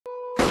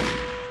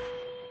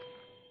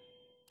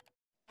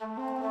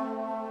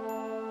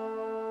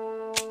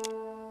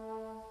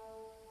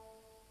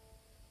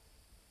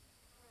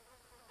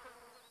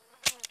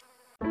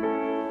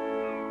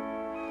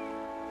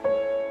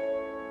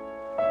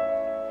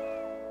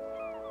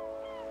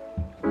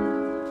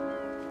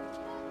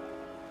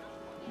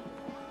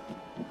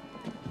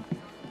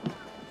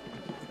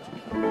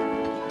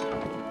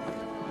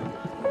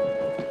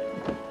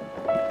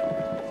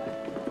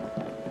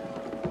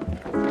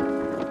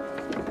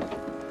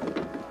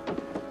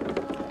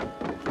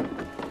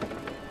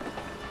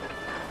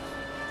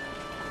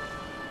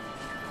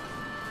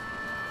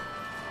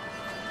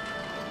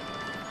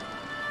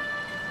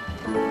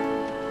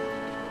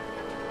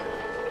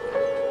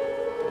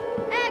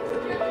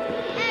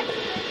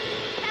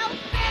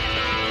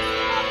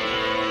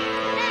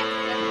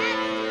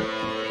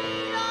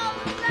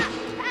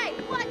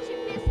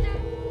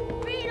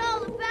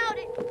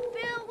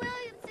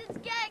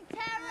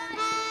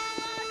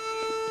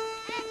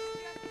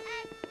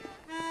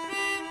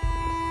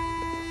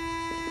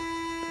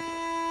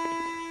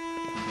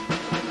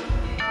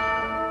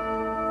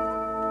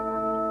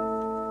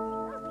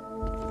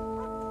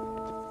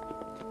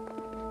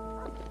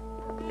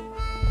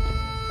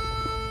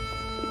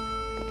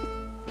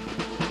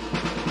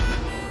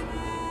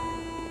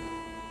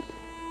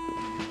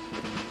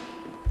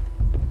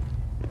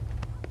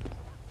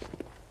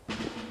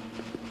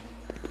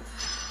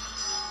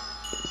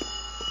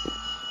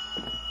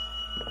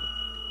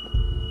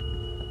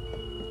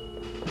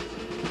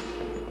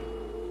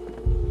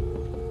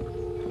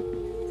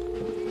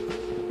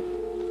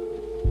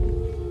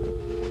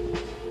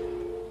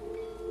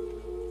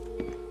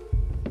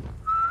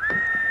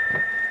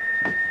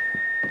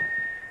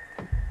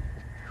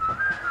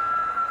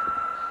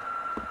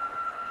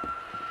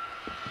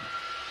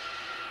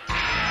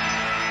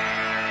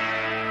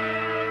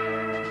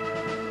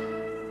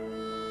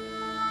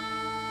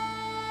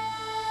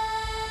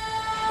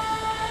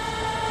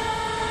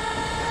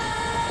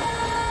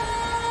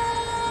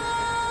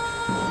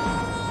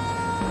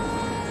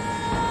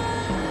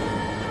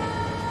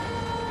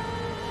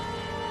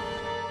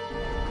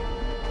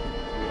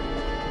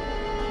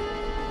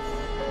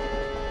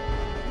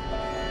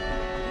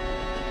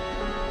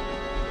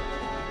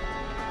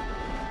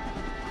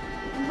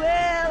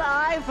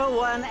I, for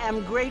one,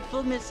 am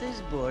grateful,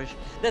 Mrs. Bush,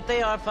 that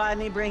they are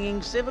finally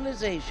bringing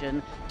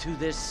civilization to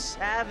this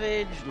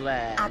savage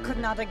land. I could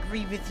not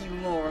agree with you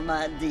more,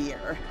 my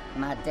dear.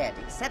 My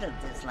daddy settled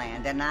this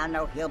land, and I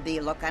know he'll be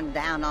looking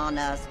down on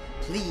us,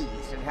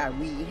 pleased at how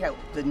we help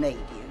the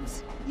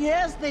natives.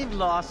 Yes, they've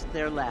lost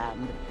their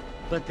land,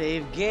 but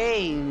they've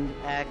gained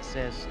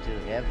access to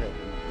heaven.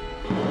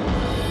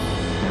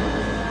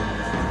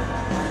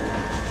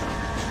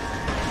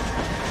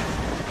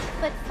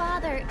 But,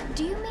 Father,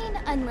 do you mean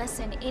unless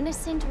an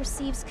innocent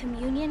receives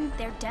communion,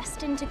 they're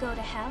destined to go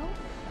to hell?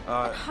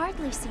 That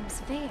hardly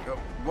seems fair.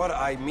 What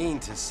I mean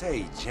to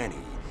say,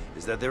 Jenny,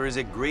 is that there is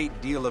a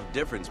great deal of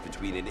difference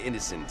between an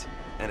innocent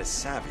and a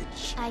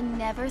savage. I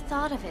never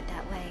thought of it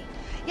that way.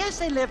 Yes,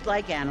 they lived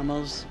like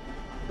animals,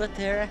 but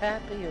they're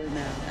happier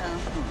now.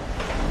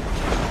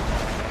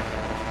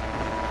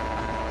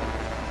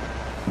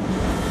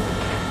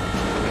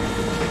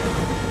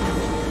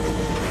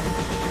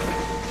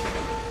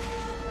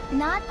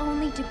 Not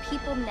only do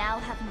people now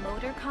have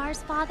motor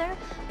cars, Father,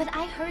 but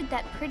I heard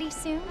that pretty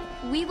soon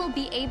we will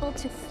be able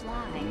to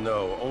fly.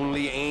 No,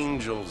 only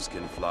angels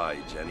can fly,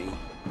 Jenny.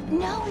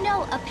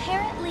 No,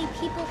 apparently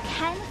people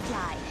can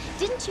fly.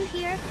 Didn't you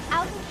hear?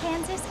 Out in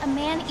Kansas, a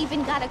man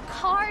even got a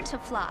car to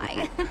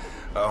fly.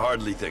 I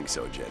hardly think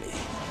so, Jenny.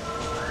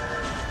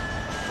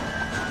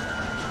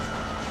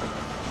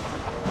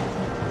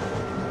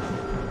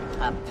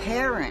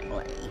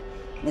 Apparently,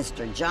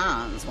 Mr.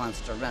 Johns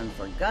wants to run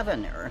for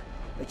governor,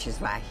 which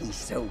is why he's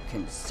so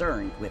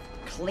concerned with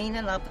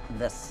cleaning up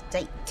the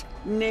state.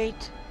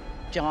 Nate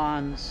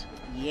Johns.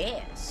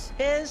 Yes.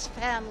 His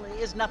family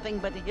is nothing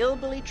but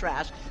hillbilly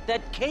trash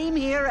that came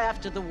here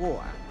after the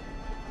war.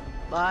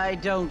 I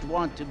don't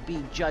want to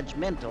be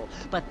judgmental,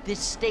 but this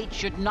state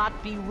should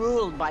not be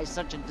ruled by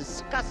such a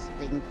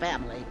disgusting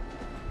family.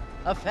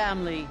 A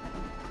family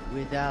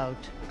without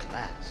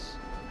class.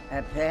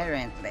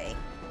 Apparently.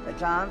 The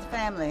Johns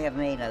family have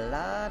made a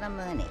lot of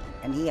money,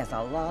 and he has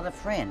a lot of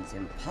friends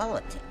in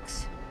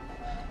politics.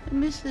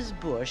 Mrs.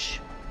 Bush,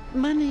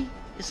 money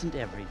isn't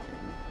everything.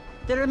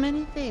 There are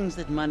many things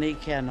that money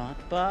cannot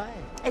buy.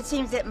 It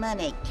seems that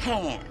money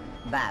can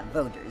buy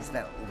voters,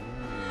 though.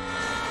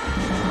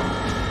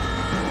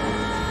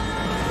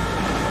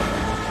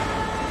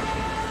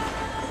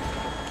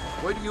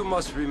 What you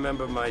must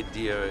remember, my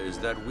dear, is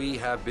that we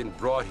have been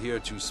brought here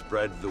to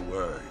spread the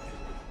word.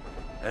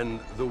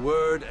 And the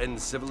word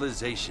and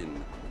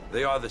civilization,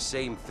 they are the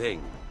same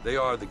thing. They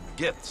are the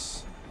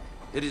gifts.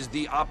 It is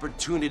the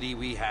opportunity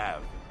we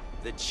have,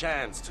 the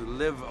chance to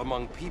live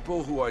among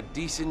people who are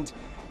decent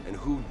and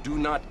who do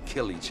not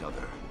kill each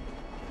other,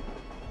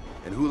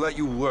 and who let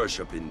you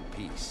worship in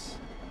peace.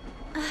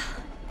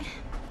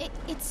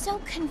 It's so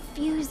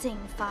confusing,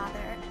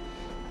 Father.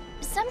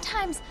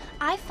 Sometimes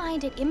I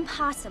find it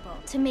impossible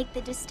to make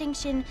the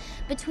distinction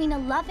between a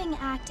loving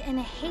act and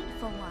a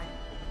hateful one.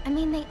 I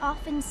mean, they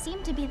often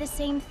seem to be the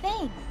same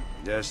thing.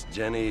 Yes,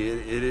 Jenny,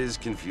 it is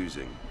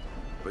confusing.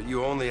 But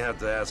you only have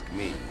to ask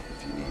me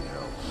if you need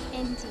help.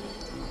 Indeed.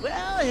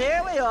 Well,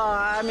 here we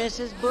are,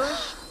 Mrs.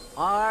 Bush.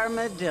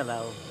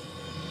 Armadillo.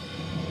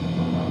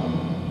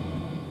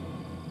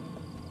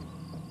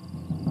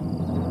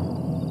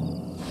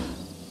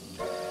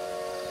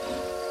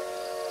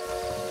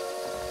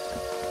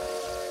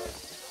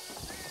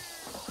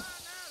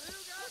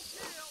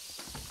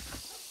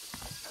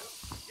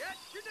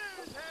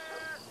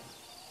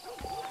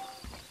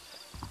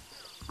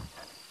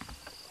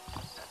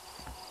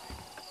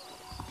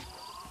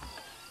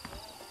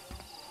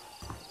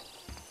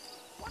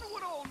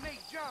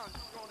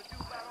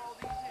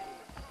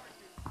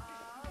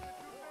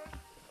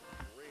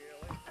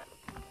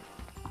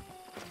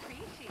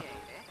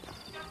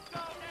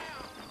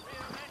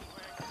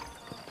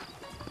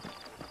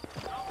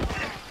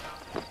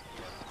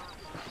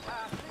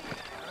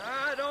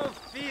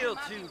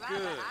 Too good.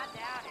 I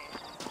doubt it.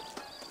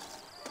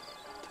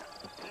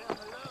 Well,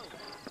 hello.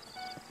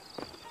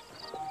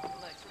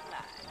 Much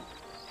obliged.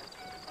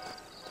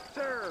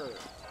 Sir.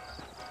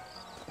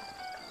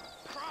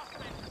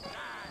 Crossman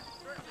died.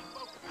 Certainly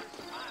focuses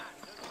your mind,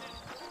 doesn't it?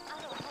 I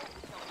don't hope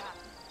it's no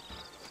problem.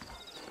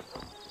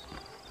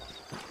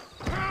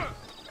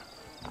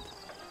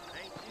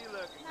 Ain't you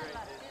looking great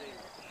this evening?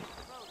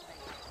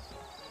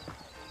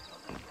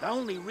 The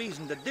only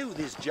reason to do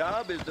this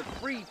job is the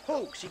free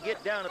pokes you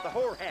get down at the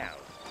whorehouse.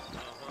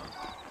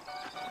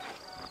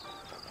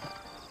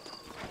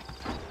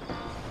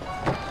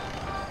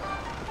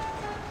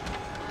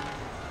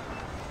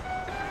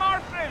 Mr.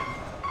 Marston!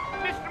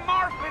 Mr.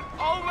 Marston,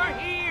 over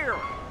here!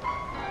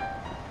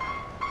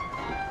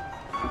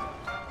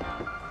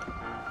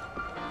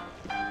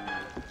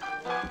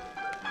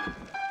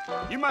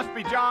 You must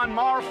be John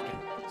Marston.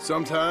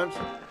 Sometimes.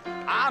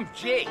 I'm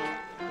Jake.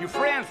 Your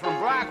friends from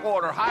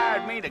Blackwater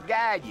hired me to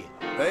guide you.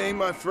 They ain't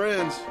my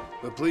friends,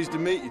 but pleased to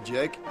meet you,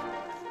 Jake.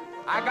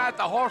 I got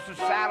the horses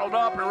saddled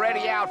up and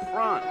ready out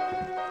front.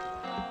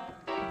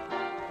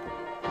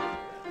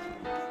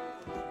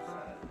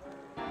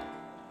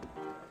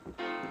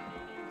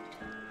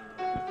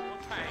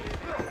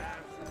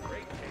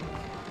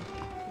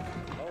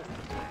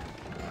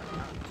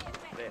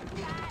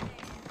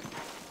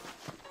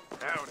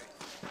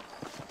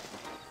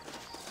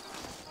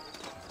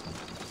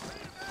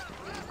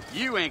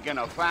 You ain't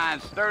gonna find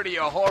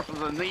sturdier horses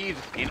than these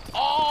in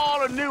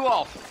all of New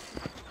Ulster.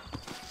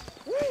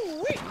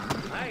 Woo-wee!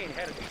 I ain't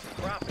had a decent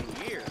crop in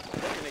years.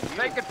 Looking at you.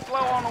 Take it slow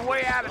on the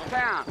way out of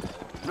town.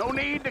 No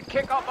need to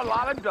kick up a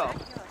lot of dust.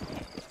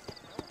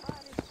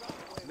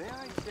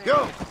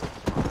 Go!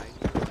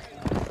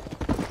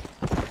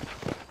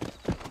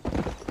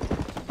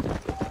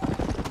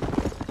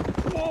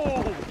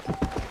 Whoa!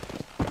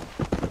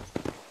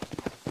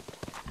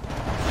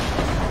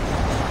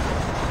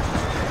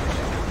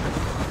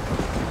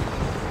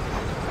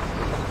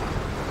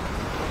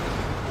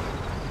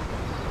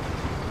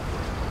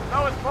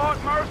 So it's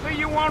Fort Mercy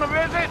you want to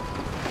visit?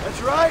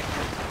 That's right.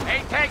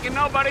 Ain't taking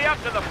nobody up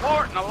to the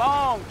fort in a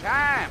long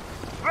time.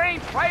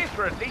 Strange place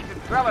for a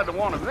decent fella to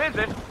want to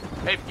visit,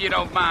 if you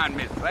don't mind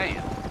me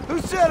saying. Who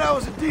said I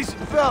was a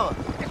decent fella?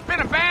 It's been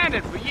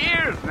abandoned for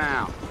years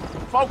now.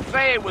 Folks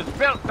say it was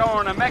built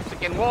during the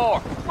Mexican War.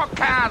 What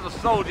kinds of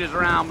soldiers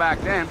around back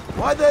then?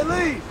 Why'd they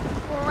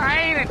leave? Well, I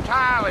ain't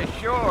entirely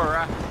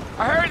sure.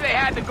 I heard they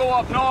had to go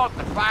up north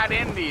to fight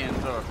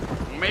Indians, or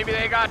maybe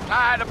they got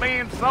tired of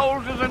being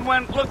soldiers and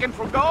went looking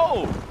for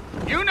gold.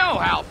 You know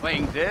how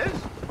things is.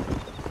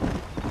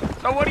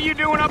 So what are you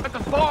doing up at the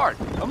fort?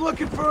 I'm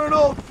looking for an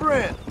old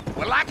friend.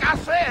 Well, like I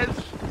says,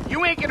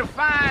 you ain't gonna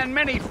find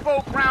many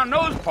folk around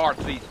those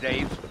parts these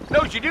days.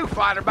 Those you do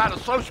find are about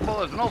as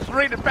sociable as an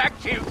ulcerated back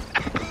tooth.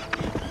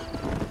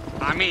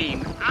 I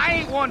mean, I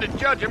ain't one to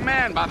judge a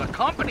man by the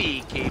company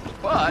he keeps,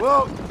 but...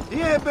 Well,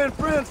 he ain't been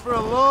friends for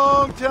a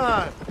long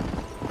time.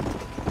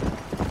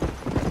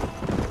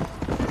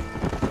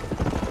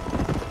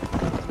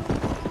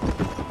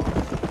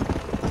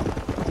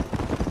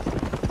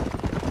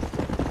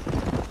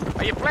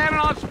 Are you planning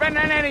on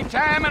spending any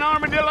time in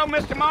Armadillo,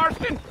 Mr.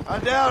 Marston? I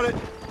doubt it.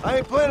 I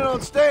ain't planning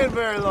on staying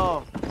very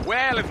long.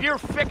 Well, if you're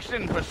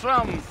fixing for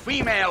some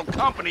female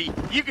company,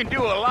 you can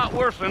do a lot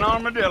worse than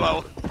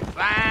Armadillo.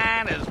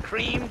 Fine as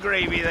cream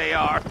gravy they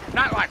are.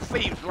 Not like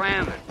Thieves'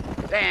 Landing.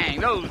 Dang,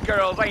 those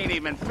girls ain't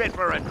even fit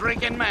for a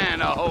drinking man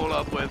to hole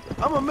up with.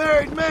 I'm a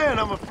married man,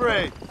 I'm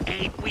afraid.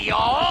 Ain't we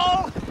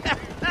all?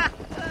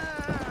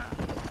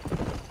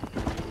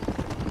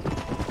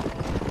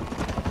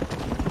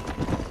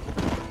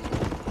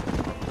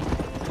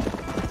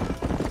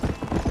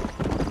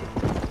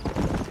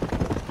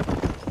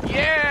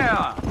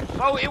 Yeah,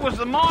 so it was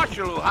the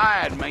marshal who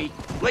hired me.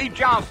 Lee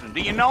Johnson,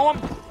 do you know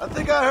him? I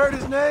think I heard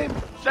his name.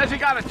 Says he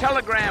got a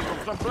telegram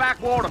from some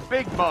Blackwater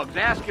big bugs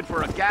asking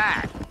for a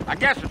guy. I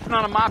guess it's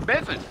none of my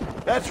business.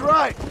 That's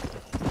right.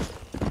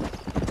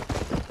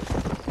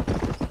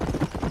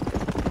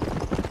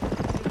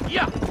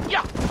 Yeah.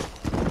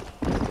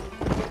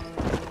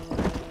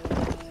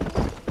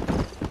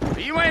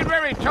 You ain't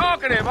very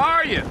talkative,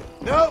 are you?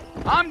 Nope.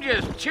 I'm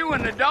just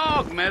chewing the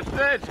dog,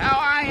 mister. It's how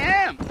I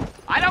am.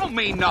 I don't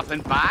mean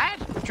nothing by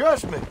it.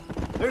 Trust me.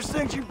 There's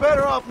things you're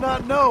better off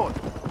not knowing.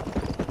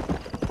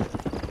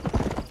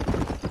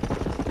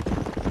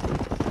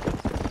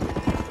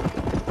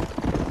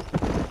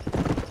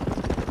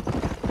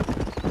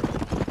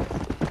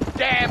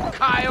 Damn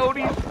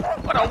coyotes!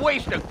 What a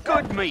waste of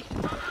good meat!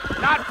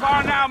 Not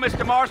far now,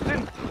 Mr.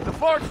 Marston. The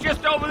fort's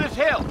just over this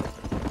hill.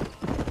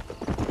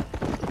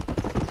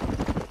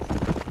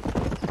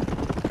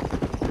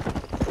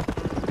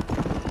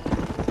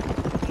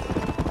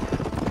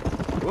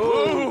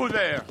 Whoa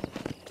there!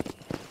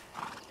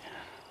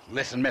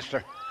 Listen,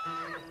 mister.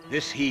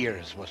 This here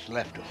is what's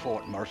left of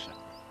Fort Mercy.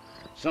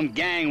 Some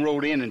gang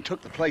rode in and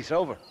took the place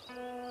over.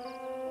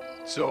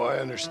 So I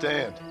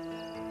understand.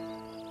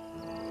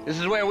 This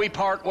is where we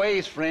part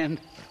ways, friend.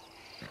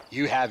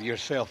 You have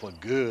yourself a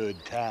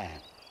good time.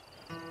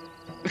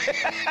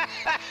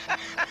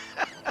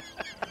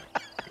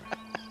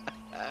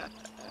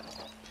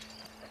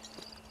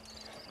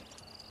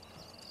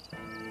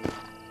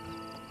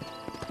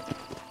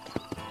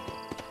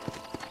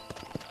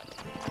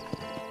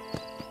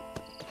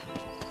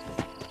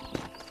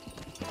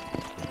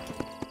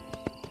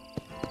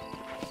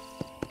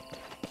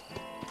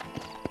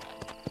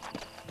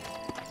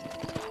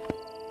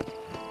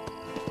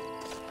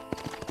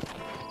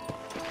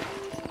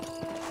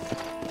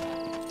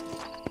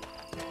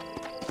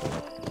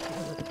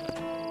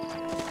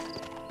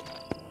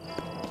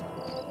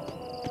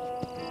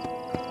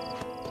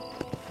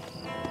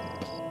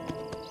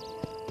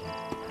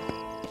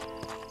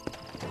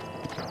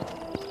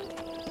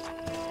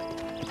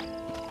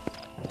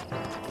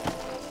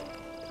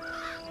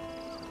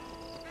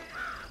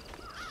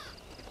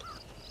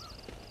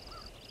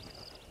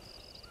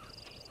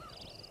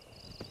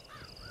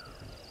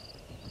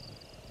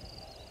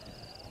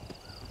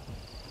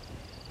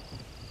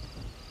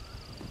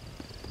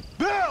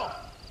 Bill!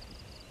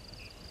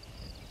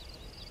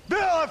 Bill,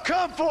 I've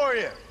come for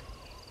you!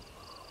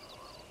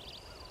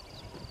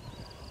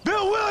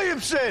 Bill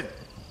Williamson!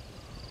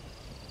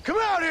 Come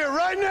out here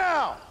right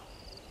now!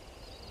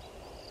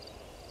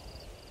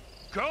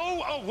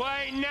 Go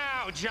away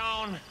now,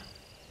 John.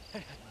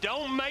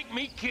 Don't make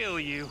me kill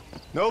you.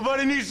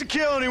 Nobody needs to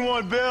kill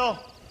anyone, Bill.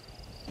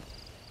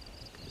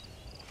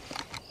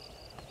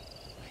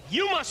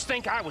 You must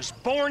think I was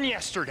born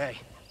yesterday.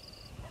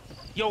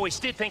 You always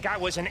did think I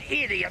was an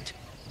idiot.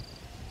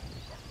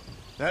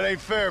 That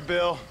ain't fair,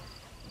 Bill.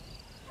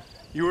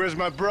 You were as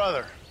my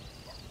brother.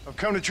 I've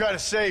come to try to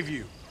save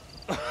you.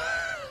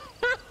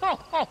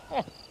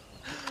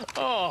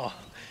 Oh.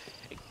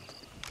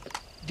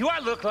 Do I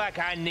look like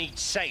I need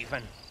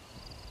saving?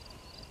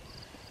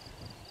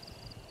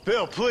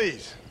 Bill,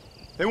 please.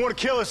 They want to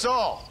kill us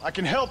all. I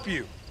can help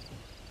you.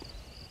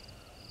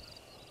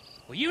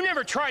 Well, you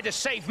never tried to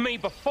save me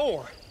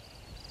before.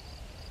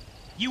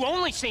 You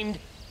only seemed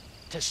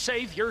to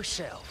save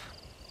yourself.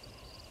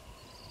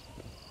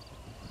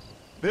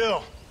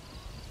 Bill,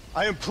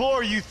 I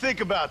implore you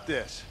think about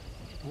this.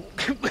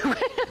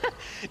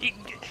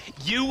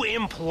 You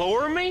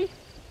implore me?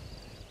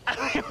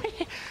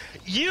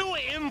 You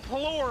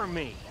implore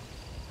me.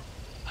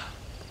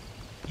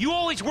 You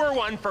always were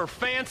one for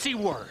fancy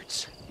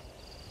words.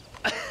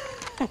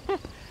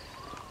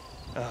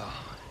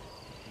 Oh.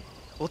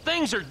 Well,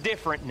 things are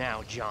different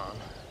now, John.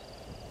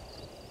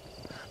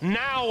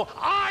 Now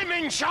I'm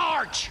in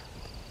charge!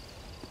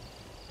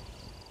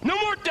 No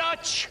more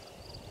Dutch!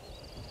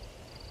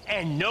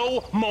 And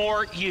no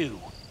more you.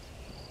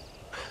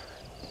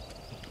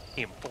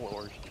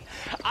 Implores you.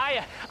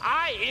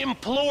 I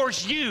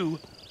implores you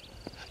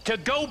to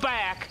go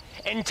back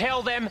and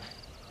tell them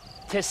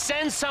to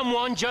send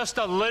someone just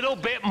a little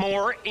bit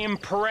more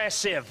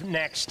impressive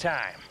next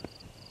time.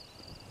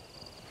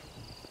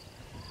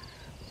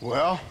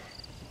 Well?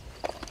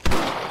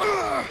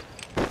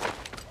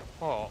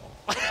 Oh.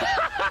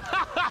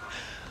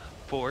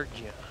 Poor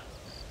John.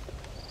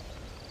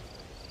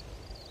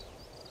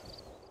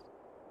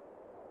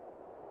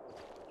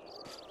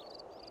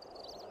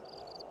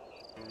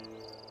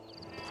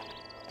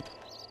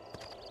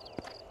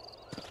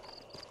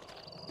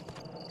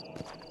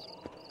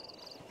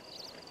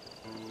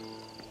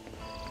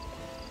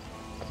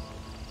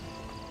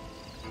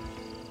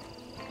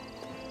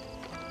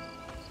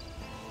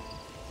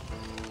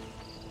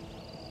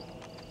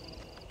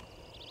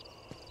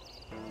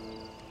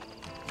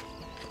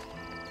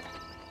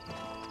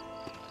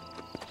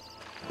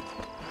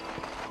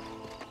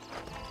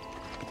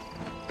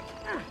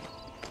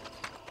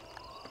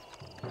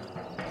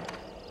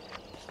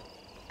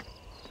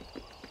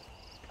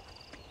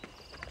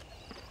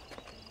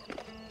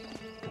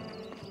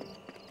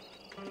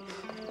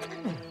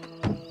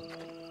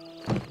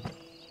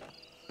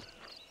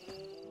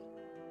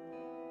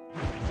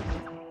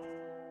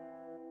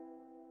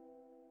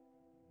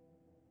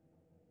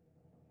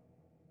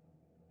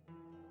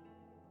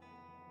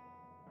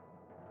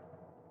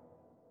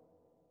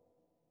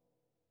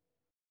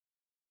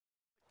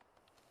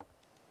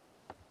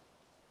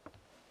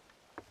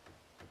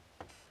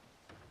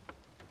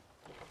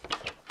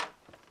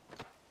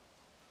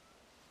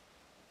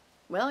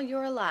 Well,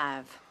 you're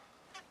alive.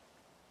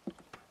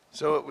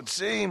 So it would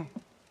seem.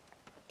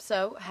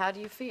 So, how do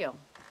you feel?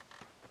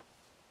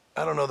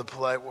 I don't know the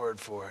polite word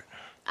for it.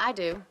 I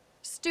do.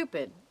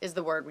 Stupid is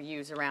the word we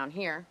use around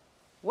here.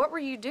 What were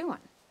you doing?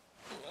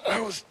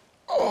 I was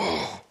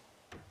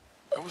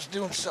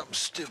doing something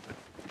stupid.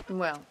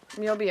 Well,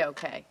 you'll be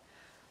okay.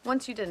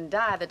 Once you didn't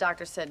die, the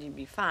doctor said you'd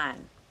be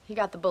fine. He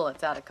got the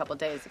bullets out a couple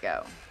days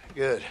ago.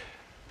 Good.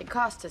 It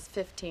cost us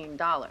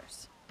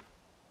 $15.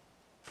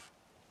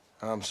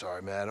 I'm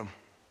sorry, madam.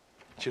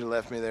 Should have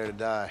left me there to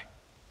die.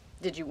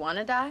 Did you want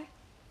to die?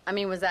 I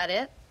mean, was that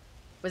it?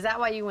 Was that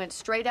why you went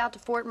straight out to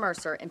Fort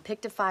Mercer and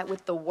picked a fight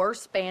with the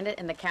worst bandit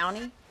in the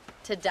county?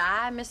 To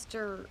die,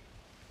 Mr.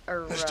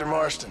 Mr.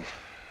 Marston.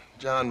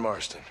 John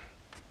Marston.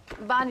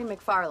 Bonnie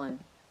McFarland.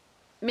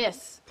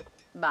 Miss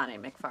Bonnie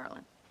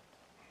McFarland.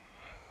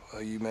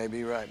 Well, you may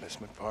be right, Miss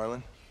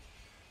McFarland.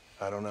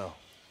 I don't know.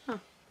 Huh.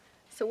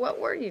 So what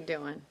were you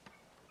doing?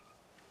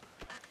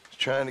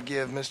 Trying to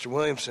give Mr.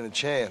 Williamson a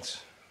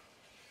chance.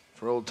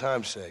 For old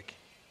time's sake.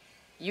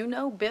 You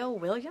know Bill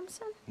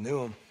Williamson?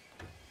 Knew him.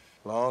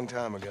 Long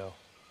time ago.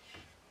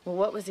 Well,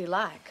 what was he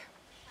like?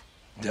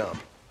 Dumb.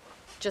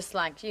 Just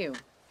like you.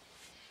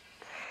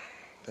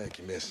 Thank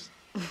you, miss.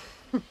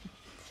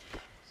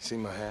 See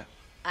my hat?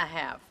 I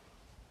have.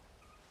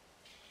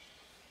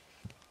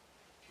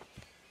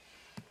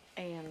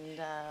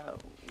 And,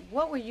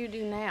 what will you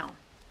do now?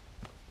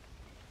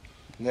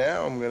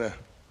 Now I'm gonna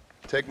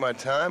take my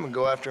time and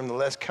go after him the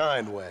less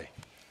kind way.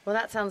 Well,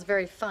 that sounds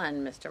very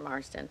fun, Mr.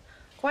 Marston.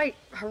 Quite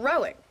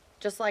heroic,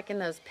 just like in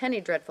those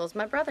penny dreadfuls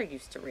my brother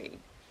used to read.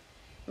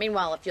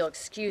 Meanwhile, if you'll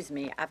excuse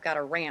me, I've got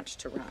a ranch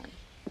to run.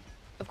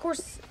 Of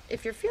course,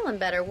 if you're feeling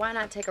better, why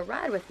not take a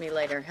ride with me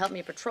later? Help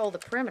me patrol the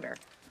perimeter.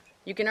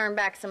 You can earn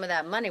back some of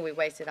that money we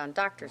wasted on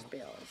doctor's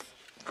bills.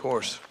 Of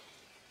course.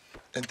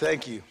 And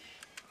thank you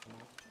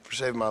for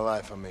saving my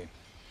life, I mean.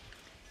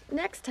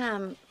 Next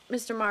time,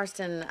 Mr.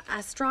 Marston, I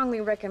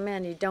strongly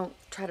recommend you don't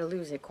try to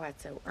lose it quite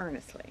so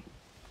earnestly.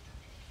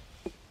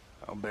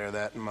 I'll bear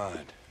that in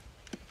mind.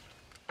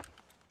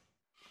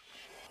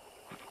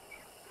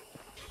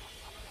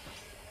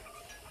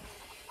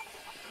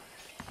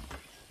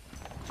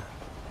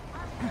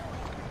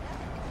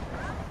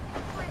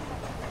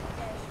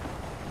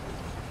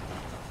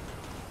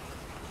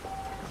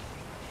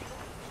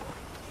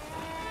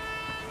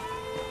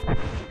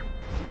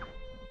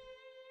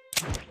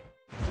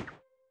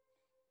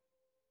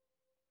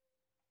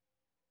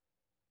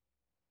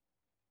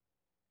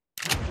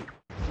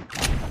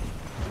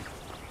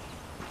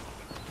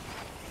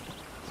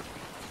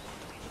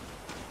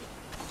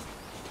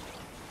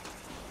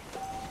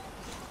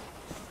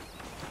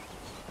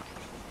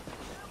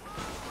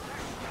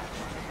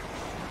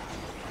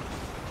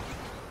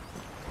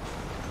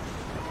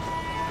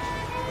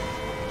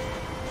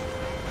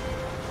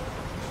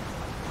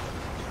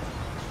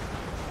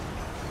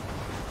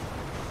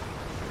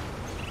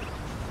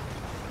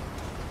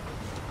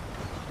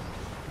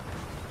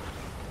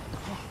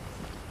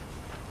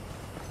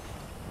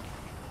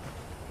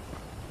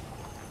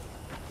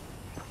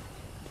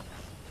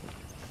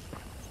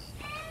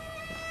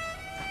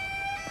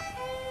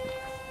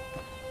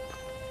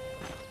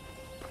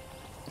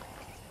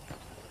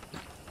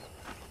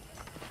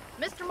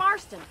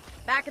 Marston.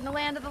 Back in the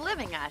land of the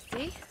living, I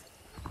see.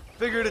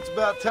 Figured it's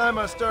about time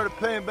I started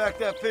paying back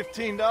that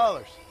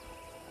 $15.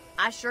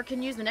 I sure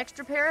can use an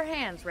extra pair of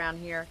hands around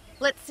here.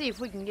 Let's see if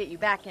we can get you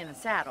back in the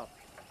saddle.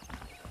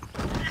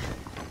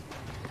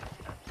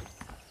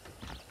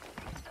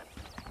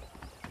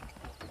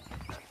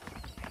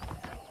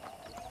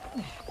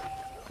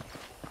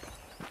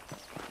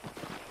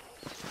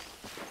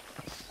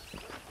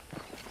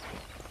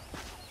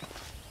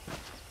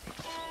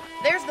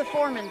 There's the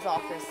foreman's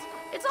office.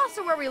 It's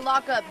also where we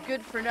lock up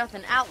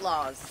good-for-nothing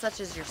outlaws, such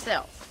as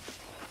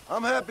yourself.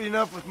 I'm happy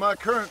enough with my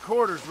current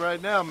quarters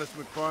right now, Miss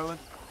McFarland.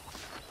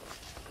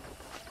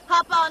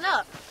 Hop on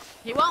up.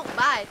 He won't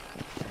bite.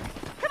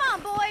 Come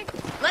on, boy.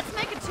 Let's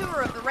make a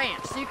tour of the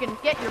ranch so you can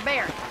get your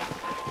bearings.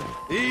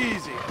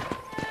 Easy.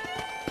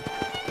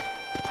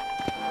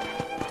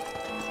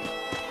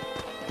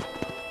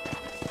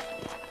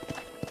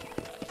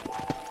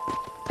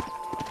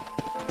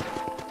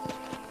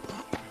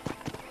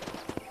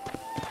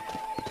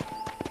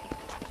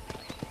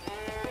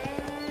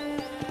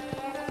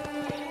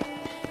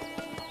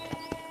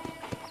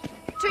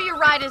 To your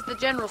right is the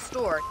general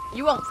store.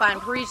 You won't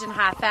find Parisian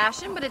high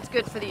fashion, but it's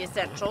good for the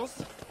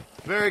essentials.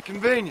 Very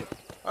convenient.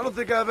 I don't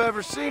think I've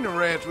ever seen a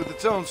ranch with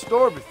its own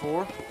store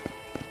before.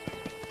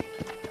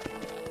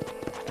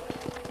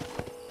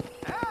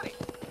 Howdy.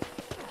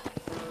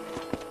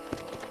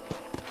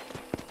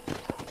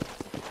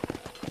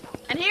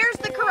 And here's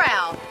the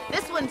corral.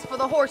 This one's for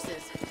the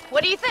horses.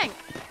 What do you think?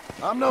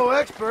 I'm no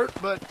expert,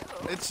 but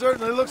it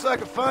certainly looks like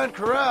a fine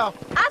corral.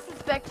 I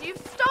suspect you've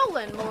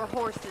stolen more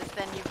horses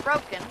than you've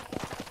broken.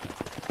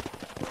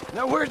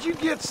 Now, where'd you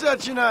get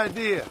such an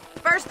idea?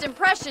 First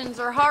impressions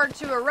are hard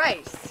to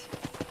erase.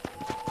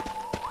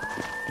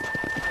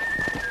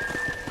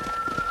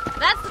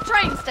 That's the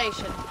train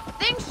station.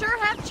 Things sure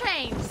have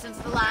changed since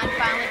the line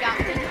finally got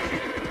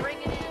finished.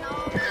 Bringing in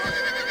all the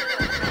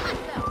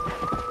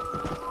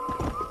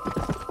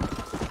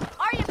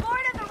Are you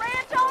bored of the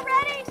ranch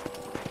already?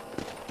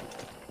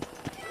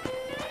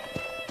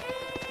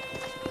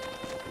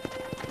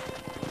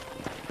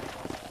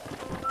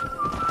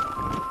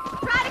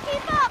 Try to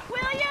keep up,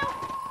 will you?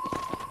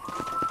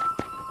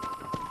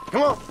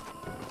 Come on.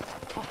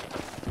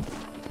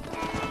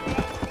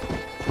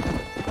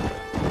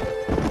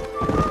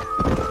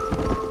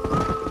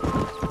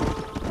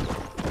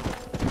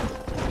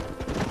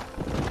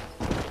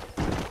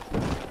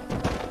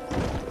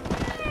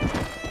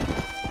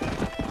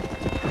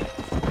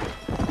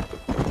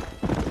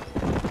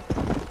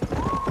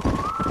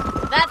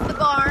 That's the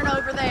barn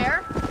over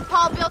there.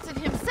 Paul built it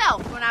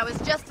himself when I was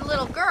just a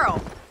little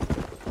girl.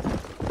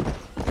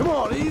 Come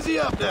on, easy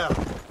up now.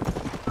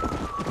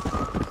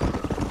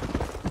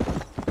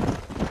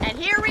 And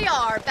here we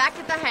are, back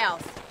at the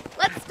house.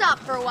 Let's stop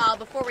for a while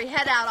before we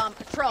head out on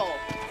patrol.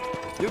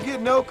 You'll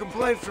get no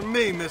complaints from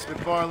me, Miss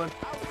McFarland.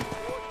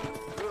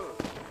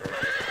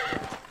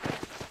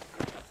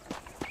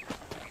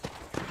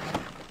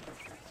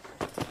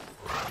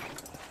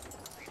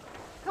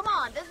 Come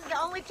on, this is the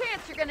only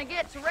chance you're gonna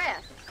get to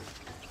rest.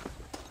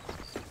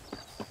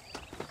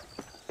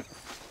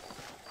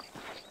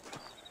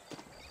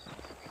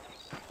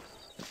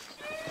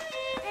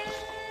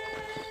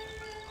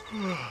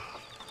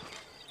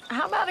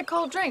 How about a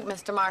cold drink,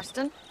 Mr.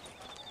 Marston?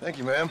 Thank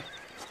you, ma'am.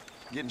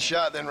 Getting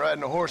shot, then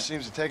riding a horse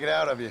seems to take it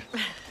out of you.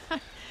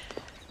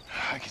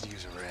 I could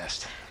use a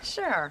rest.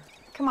 Sure.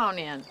 Come on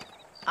in.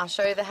 I'll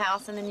show you the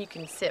house, and then you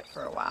can sit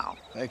for a while.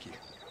 Thank you.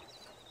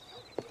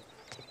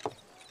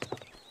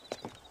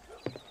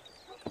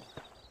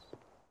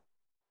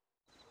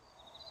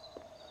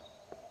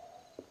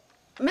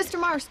 Mr.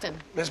 Marston,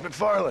 Miss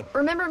McFarland.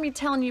 remember me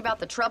telling you about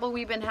the trouble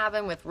we've been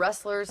having with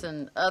rustlers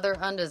and other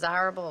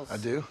undesirables? I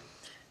do.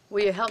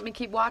 Will you help me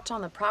keep watch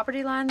on the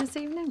property line this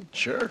evening?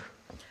 Sure.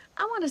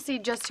 I want to see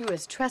just who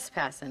is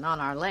trespassing on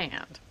our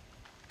land.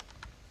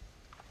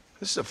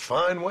 This is a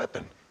fine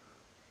weapon.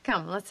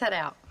 Come, let's head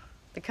out.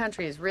 The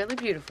country is really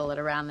beautiful at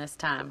around this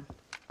time.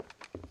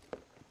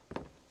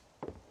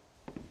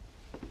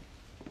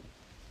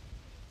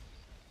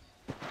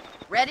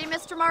 Ready,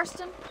 Mr.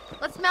 Marston?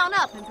 Let's mount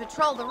up and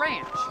patrol the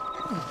ranch.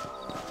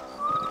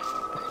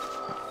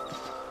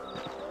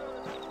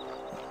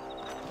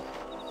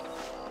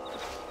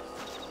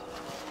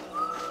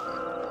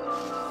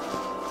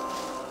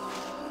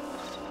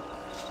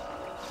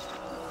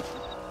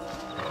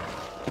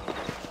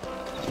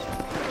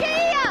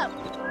 Giddy up!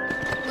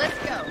 Let's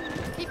go.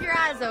 Keep your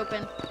eyes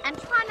open and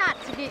try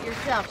not to get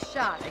yourself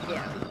shot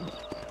again.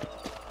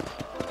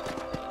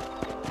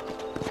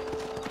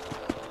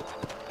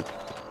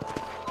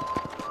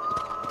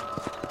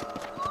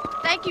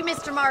 Thank you,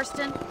 Mr.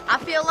 Marston. I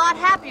feel a lot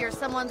happier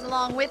someone's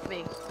along with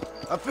me.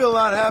 I feel a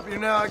lot happier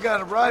now I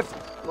got a rifle.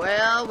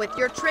 Well, with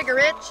your trigger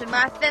itch and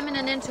my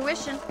feminine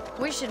intuition,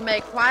 we should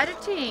make quite a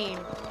team.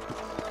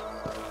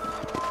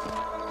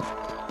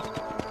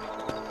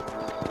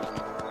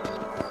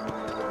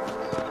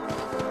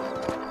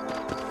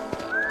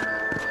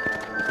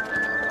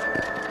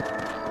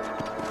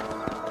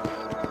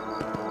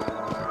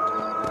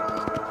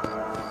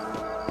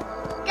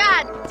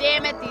 God damn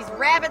Damn it, these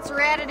rabbits are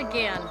at it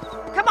again.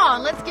 Come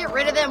on, let's get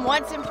rid of them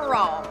once and for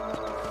all.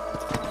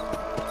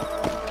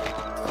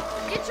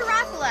 Get your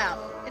rifle out.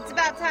 It's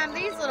about time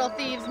these little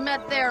thieves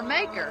met their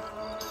maker.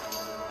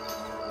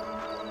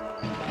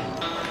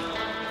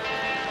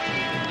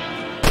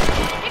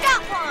 You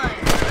got one!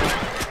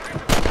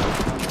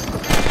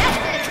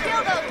 That's it,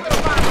 kill those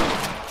little bombers.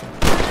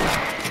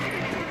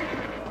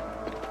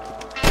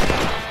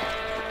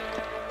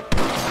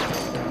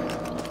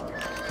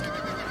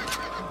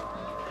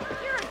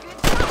 You're a good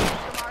shot,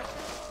 Mr.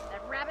 Marston.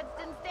 That rabbits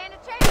didn't stand a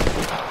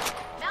chance.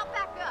 Mount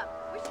back up.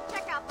 We should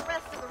check out the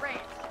rest of the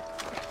ranch.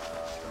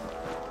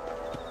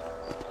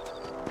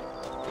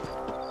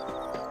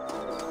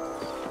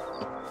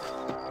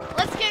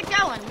 Let's get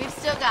going. We've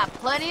still got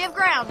plenty of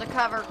ground to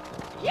cover.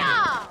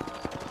 Yeah!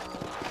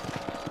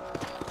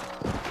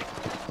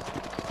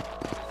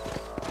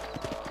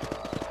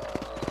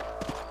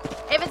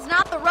 If it's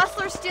not the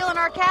rustlers stealing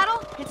our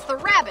cattle, it's the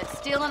rabbits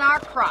stealing our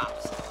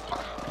crops.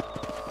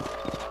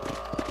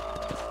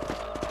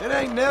 It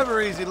ain't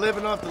never easy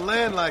living off the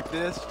land like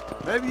this.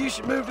 Maybe you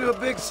should move to a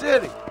big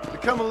city.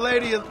 Become a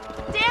lady of...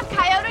 Damn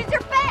coyotes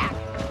are back!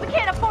 We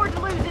can't afford to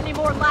lose any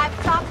more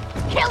livestock.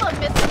 Kill them,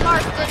 Mr.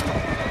 Marston!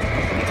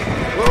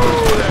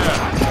 Whoa there!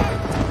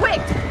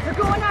 Quick! They're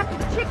going after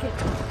the chicken.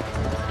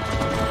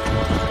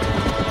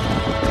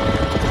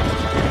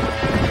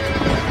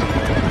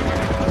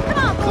 Come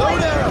on, boys! Slow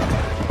down!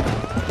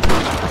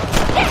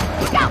 Yeah,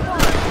 we got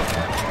one!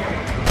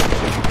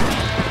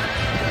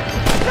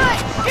 Good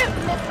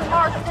shooting, Mr.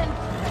 Marston!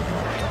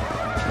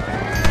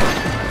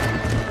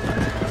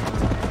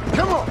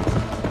 Come on!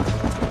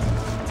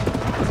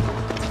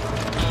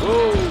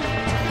 Whoa!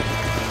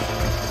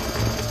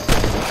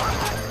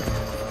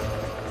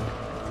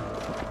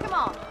 Come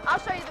on, I'll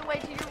show you the way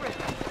to your room.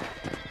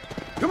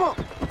 Come on!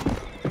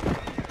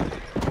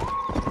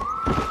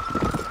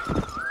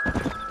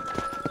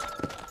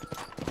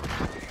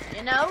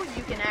 You know,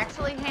 you can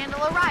actually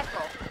handle a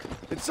rifle.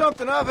 It's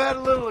something I've had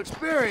a little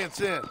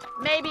experience in.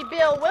 Maybe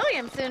Bill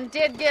Williamson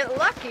did get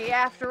lucky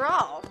after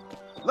all.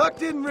 Luck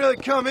didn't really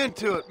come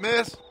into it,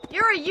 miss.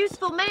 You're a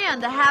useful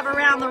man to have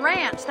around the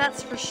ranch,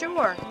 that's for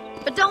sure.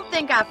 But don't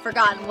think I've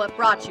forgotten what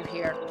brought you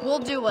here. We'll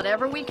do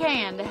whatever we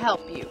can to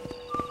help you.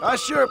 I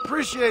sure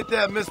appreciate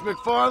that, Miss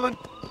McFarland.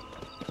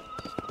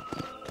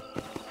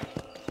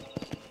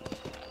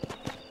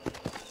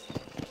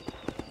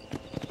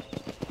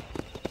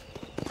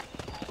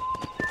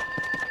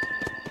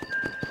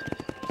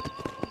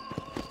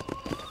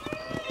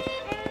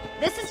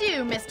 This is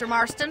you, Mr.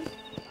 Marston.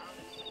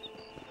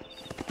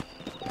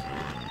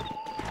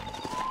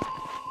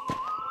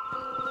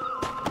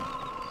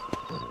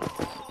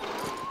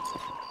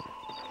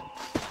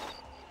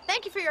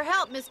 Thank you for your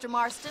help, Mr.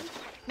 Marston.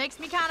 Makes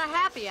me kind of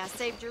happy I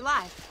saved your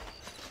life.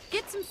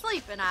 Get some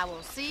sleep and I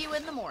will see you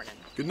in the morning.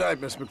 Good night,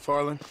 Miss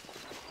McFarland.